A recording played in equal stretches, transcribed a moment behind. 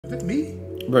Is it me?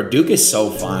 Bro, Duke is so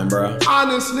fine, bro.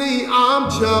 Honestly, I'm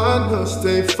trying to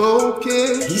stay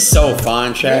focused. He's so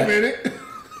fine, chat. Wait a minute.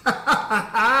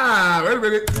 Wait a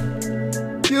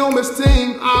minute. You must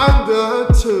think I'm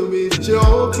done to be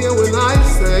joking when I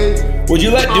say. Would you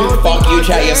let Duke fuck you,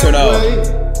 chat? Yes or no?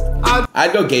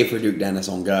 I'd go gay for Duke Dennis,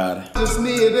 on God. I just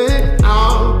need it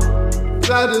out.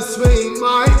 Let it swing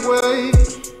my way.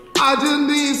 I just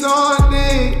need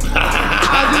something.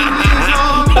 I just need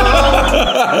something.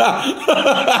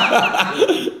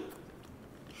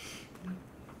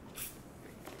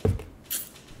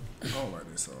 I don't like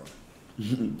this song.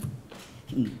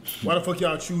 Why the fuck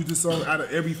y'all choose this song out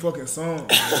of every fucking song?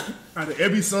 Out of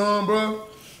every song, bro?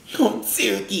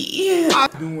 Suki. I'm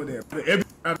doing that. Out of every,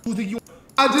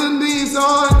 I just need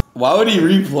something. Why would he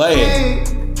replay it?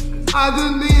 I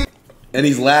just need. And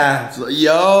he's laughs.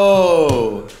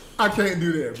 Yo. I can't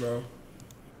do that, bro.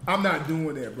 I'm not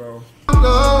doing that, bro.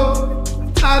 No,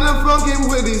 tired of fucking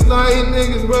with these lying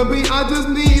niggas, bro. I just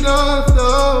need a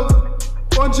flow.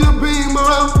 Won't you be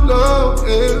my flow?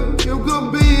 And you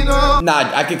could be the.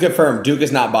 Nah, I can confirm. Duke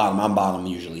is not bottom. I'm bottom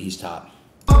usually. He's top.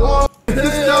 Girls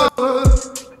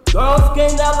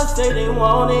can't never say they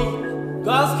want it.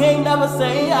 Girls can't never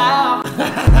say how.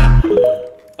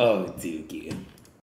 Oh, Dookie.